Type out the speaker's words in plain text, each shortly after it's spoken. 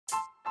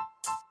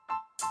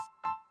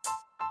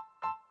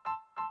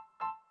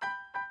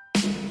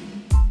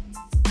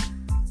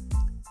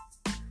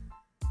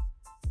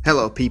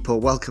Hello people,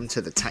 welcome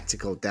to the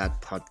Tactical Dad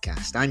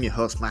Podcast. I'm your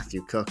host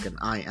Matthew Cook and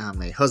I am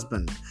a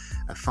husband,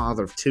 a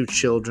father of 2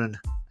 children,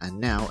 and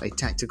now a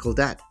tactical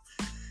dad.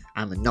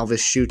 I'm a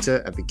novice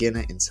shooter, a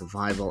beginner in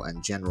survival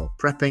and general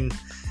prepping.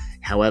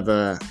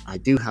 However, I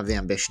do have the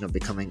ambition of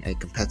becoming a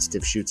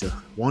competitive shooter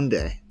one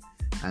day,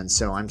 and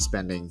so I'm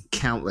spending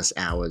countless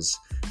hours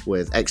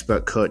with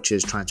expert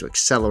coaches trying to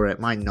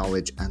accelerate my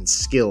knowledge and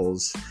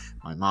skills,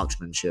 my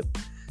marksmanship,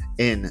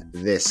 in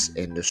this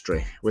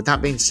industry. With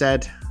that being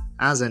said,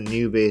 as a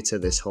newbie to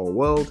this whole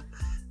world,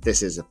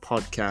 this is a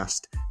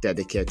podcast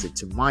dedicated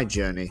to my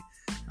journey,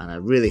 and I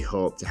really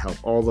hope to help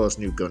all those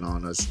new gun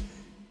owners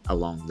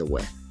along the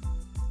way.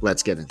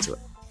 Let's get into it.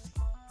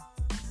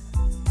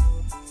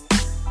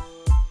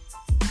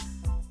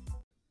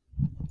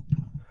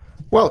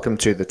 Welcome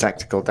to the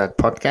Tactical Dad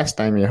Podcast.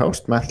 I'm your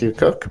host, Matthew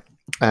Cook,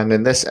 and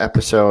in this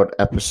episode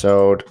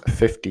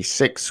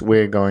 56,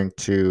 we're going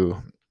to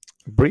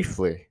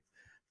briefly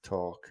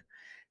talk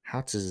how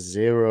to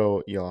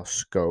zero your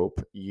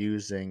scope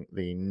using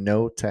the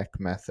no-tech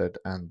method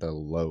and the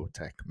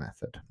low-tech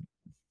method.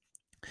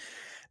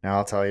 Now,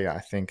 I'll tell you, I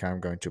think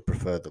I'm going to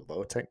prefer the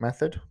low-tech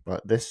method,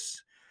 but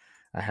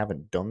I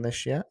haven't done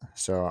this yet,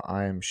 so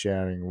I am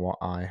sharing what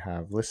I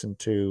have listened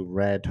to,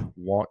 read,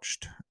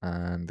 watched,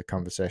 and the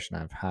conversation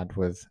I've had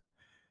with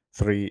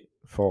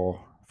four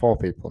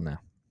people now.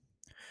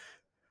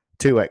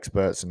 2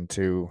 experts and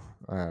 2,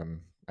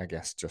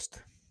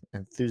 just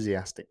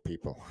enthusiastic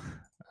people.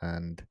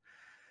 And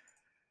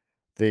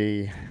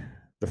the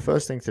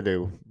first thing to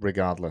do,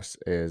 regardless,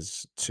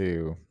 is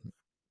to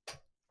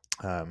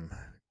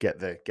get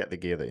the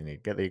gear that you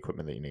need, get the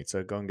equipment that you need.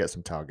 So go and get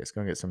some targets.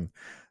 Go and get some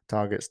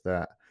targets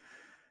that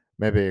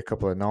maybe a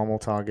couple of normal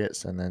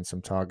targets, and then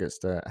some targets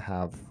that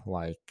have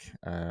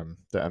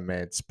that are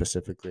made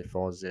specifically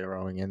for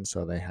zeroing in.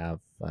 So they have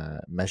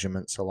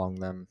measurements along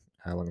them,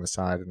 along the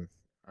side and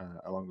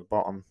along the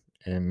bottom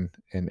in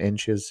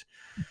inches.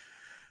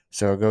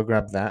 So go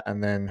grab that,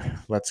 and then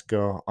let's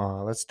do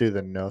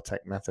the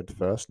no-tech method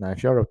first. Now,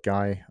 if you're a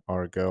guy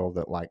or a girl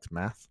that likes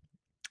math,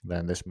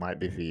 then this might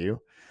be for you.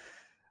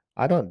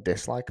 I don't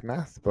dislike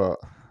math, but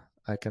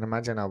I can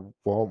imagine I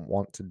won't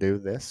want to do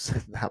this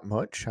that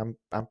much. I'm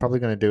probably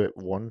going to do it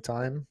one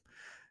time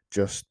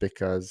just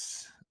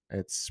because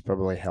it's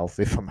probably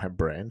healthy for my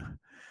brain.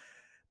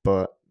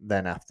 But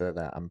then after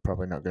that, I'm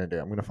probably not going to do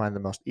it. I'm going to find the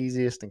most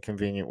easiest and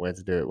convenient way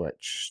to do it,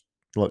 which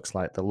looks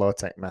like the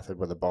low-tech method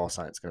with a ball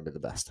sight is going to be the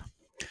best.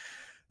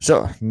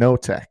 So, no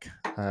tech.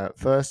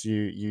 First,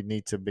 you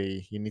need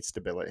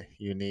stability.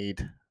 You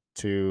need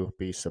to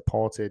be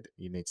supported.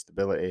 You need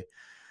stability.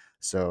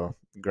 So,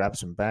 grab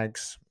some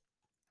bags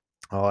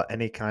or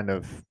any kind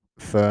of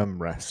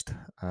firm rest.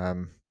 I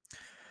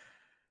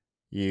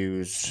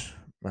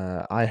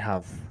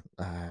have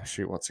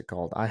what's it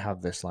called? I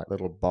have this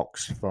little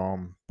box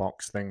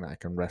thing that I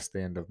can rest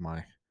the end of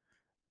my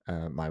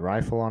my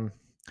rifle on.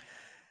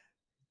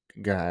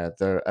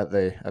 There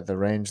at the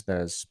range,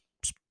 there's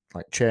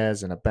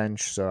chairs and a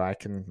bench, so I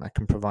can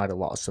provide a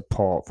lot of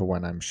support for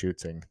when I'm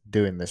shooting,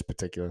 doing this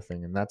particular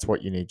thing, and that's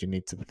what you need. You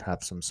need to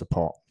have some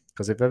support,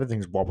 because if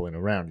everything's wobbling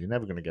around, you're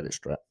never going to get it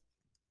straight.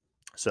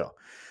 So,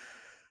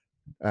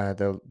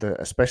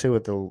 especially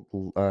with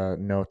the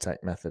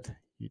no-tech method,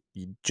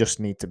 you just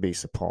need to be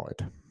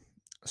supported.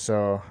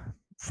 So,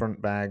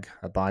 front bag,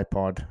 a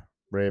bipod,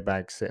 rear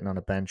bag sitting on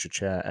a bench, a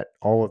chair,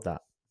 all of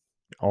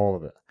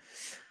it.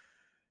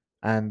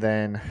 And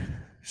then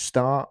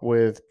start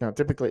with, now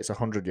typically it's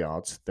 100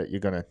 yards that you're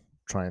going to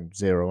try and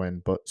zero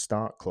in, but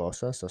start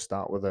closer. So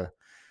start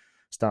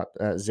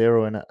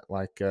zero in at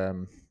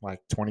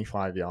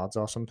 25 yards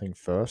or something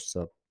first.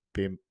 So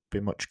be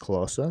much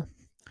closer.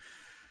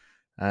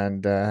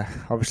 And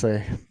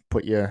obviously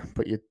put your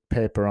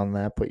paper on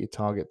there, put your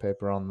target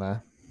paper on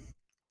there,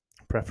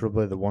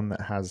 preferably the one that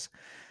has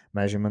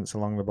measurements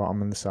along the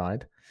bottom and the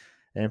side.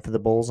 Aim for the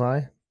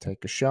bullseye,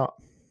 take a shot.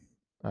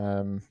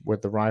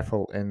 With the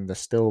rifle in the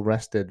still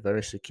rested,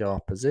 very secure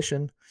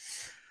position.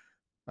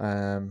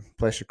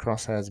 Place your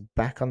crosshairs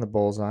back on the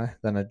bullseye,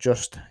 then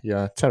adjust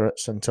your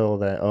turrets until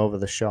they're over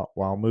the shot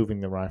while moving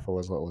the rifle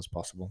as little as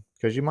possible.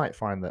 Because you might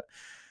find that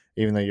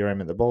even though you're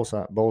aiming at the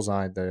bullseye,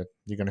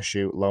 you're going to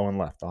shoot low and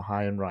left or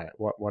high and right,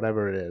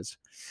 whatever it is.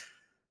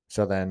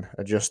 So then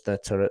adjust their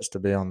turrets to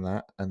be on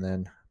that, and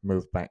then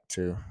move back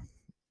to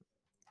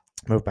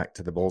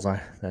the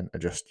bullseye. Then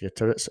adjust your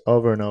turrets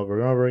over and over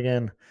and over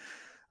again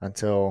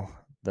until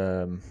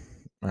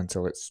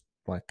it's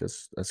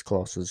as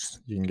close as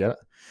you can get it.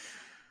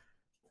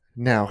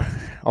 Now,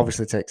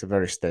 obviously, it takes a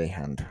very steady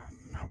hand.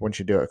 Once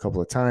you do it a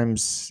couple of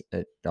times,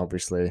 I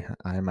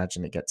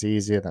imagine it gets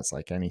easier. That's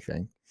like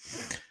anything.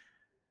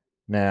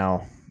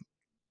 Now,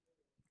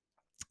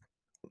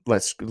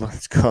 let's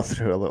go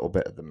through a little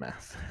bit of the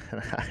math.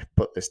 I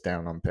put this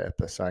down on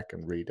paper so I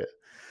can read it,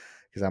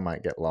 because I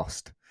might get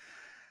lost.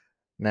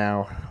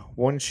 Now,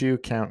 once you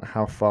count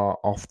how far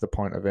off the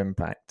point of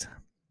impact,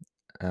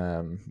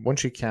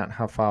 once you count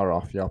how far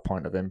off your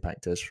point of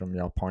impact is from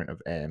your point of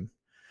aim,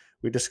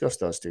 we discussed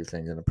those 2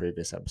 things in a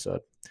previous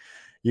episode.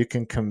 you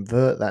can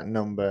convert that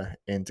number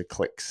into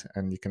clicks,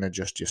 and you can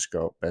adjust your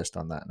scope based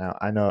on that. Now,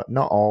 I know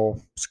not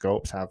all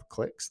scopes have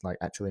clicks, like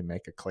actually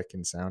make a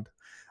clicking sound.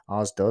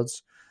 Ours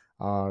does.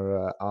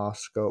 Our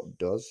scope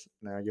does.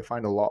 Now, you'll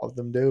find a lot of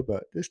them do,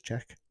 but just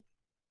check.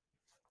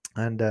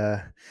 And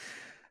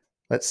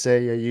let's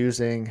say you're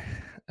using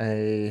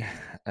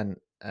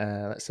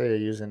let's say you're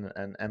using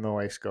an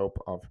MOA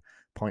scope of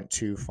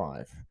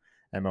 0.25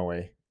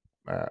 MOA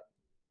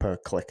per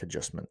click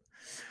adjustment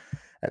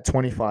at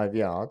 25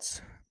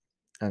 yards,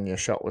 and your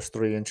shot was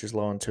 3 inches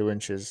low and 2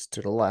 inches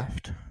to the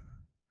left.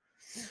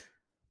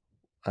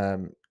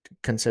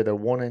 Consider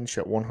 1 inch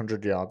at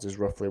 100 yards is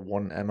roughly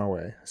 1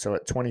 MOA. So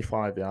at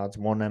 25 yards,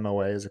 1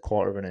 MOA is a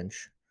quarter of an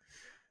inch.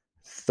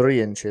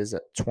 3 inches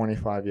at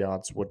 25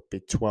 yards would be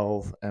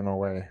 12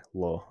 MOA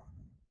low.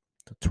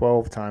 So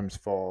 12 times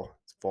 4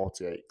 is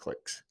 48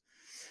 clicks.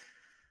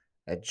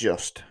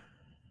 Adjust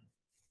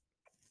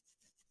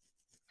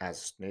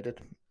as needed.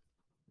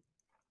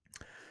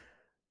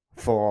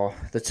 For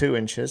the 2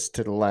 inches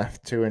to the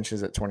left, 2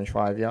 inches at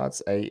 25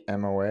 yards, 8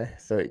 MOA,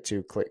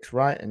 32 clicks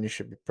right, and you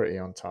should be pretty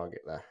on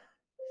target there.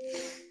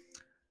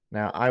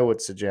 Now, I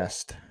would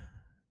suggest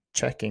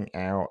checking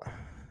out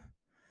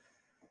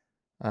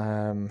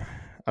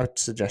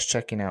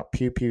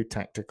Pew Pew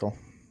Tactical.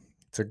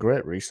 It's a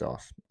great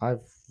resource.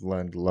 I've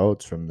learned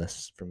loads from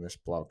this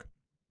blog.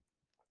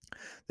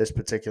 This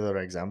particular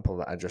example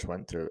that I just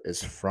went through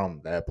is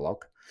from their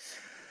blog.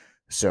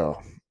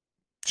 So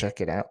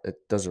check it out. It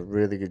does a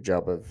really good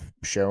job of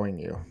showing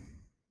you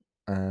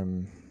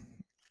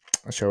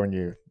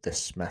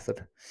this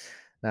method.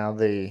 Now,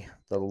 the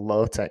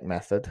low tech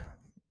method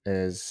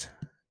is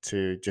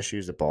to just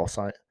use a bore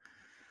sight.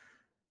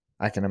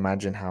 I can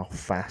imagine how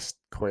fast,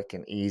 quick,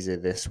 and easy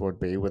this would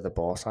be with a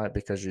bore sight,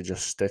 because you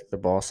just stick the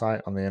bore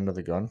sight on the end of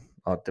the gun,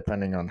 or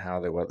depending on how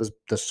they work.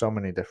 There's so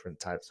many different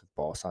types of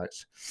bore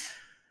sights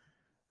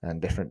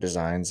and different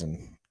designs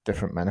and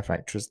different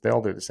manufacturers. They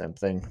all do the same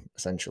thing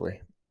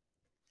essentially,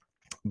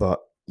 but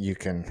you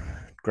can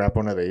grab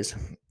one of these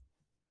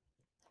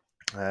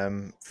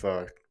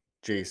for,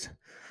 geez,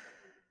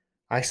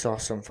 I saw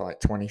some for like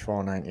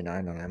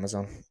 $24.99 on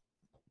Amazon.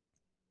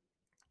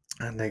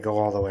 And they go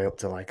all the way up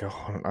to like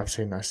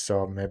I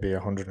saw maybe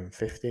 $150,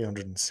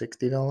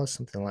 $160,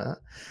 something like that.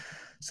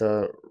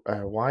 So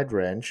a wide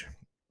range,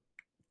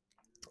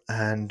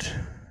 and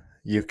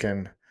you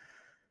can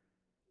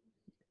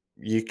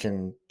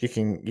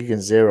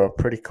zero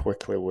pretty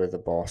quickly with a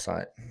bore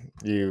sight.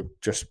 You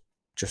just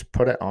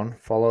put it on,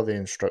 follow the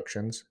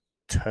instructions,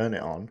 turn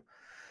it on,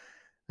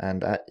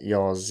 and at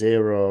your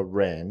zero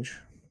range,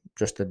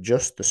 just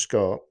adjust the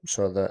scope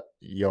so that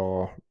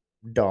your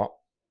dot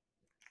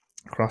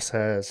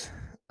crosshairs,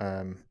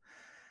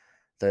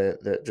 they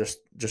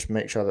just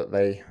make sure that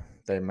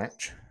they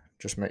match.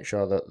 Just make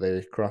sure that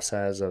the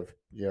crosshairs of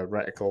your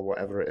reticle,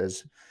 whatever it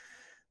is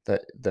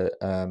that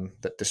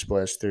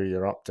displays through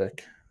your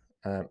optic,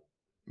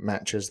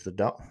 matches the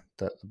dot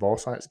that the bore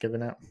sight's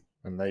giving out,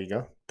 and there you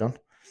go, done.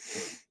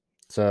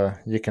 So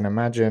you can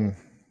imagine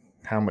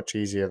how much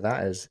easier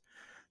that is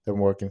than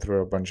working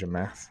through a bunch of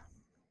math.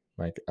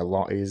 Like, a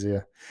lot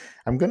easier.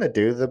 I'm gonna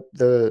do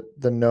the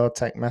no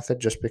tech method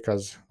just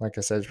because, like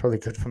I said, it's probably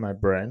good for my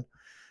brain,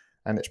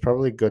 and it's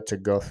probably good to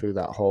go through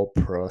that whole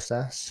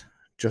process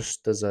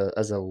just as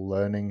a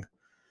learning,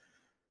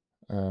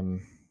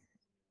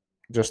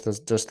 just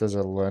as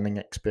a learning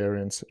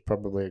experience. It's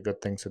probably a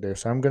good thing to do.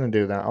 So I'm gonna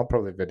do that. I'll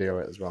probably video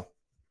it as well.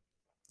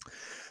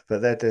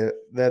 But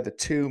they're the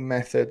two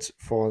methods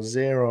for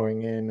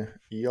zeroing in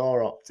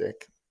your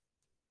optic: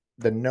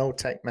 the no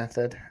tech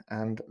method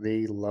and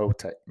the low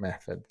tech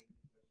method.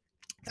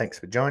 Thanks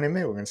for joining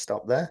me. We're going to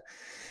stop there.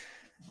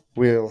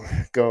 We'll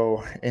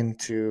go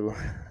into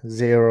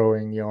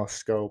zeroing your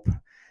scope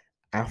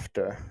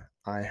after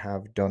I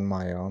have done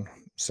my own.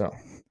 So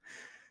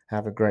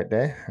have a great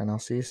day, and I'll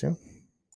see you soon.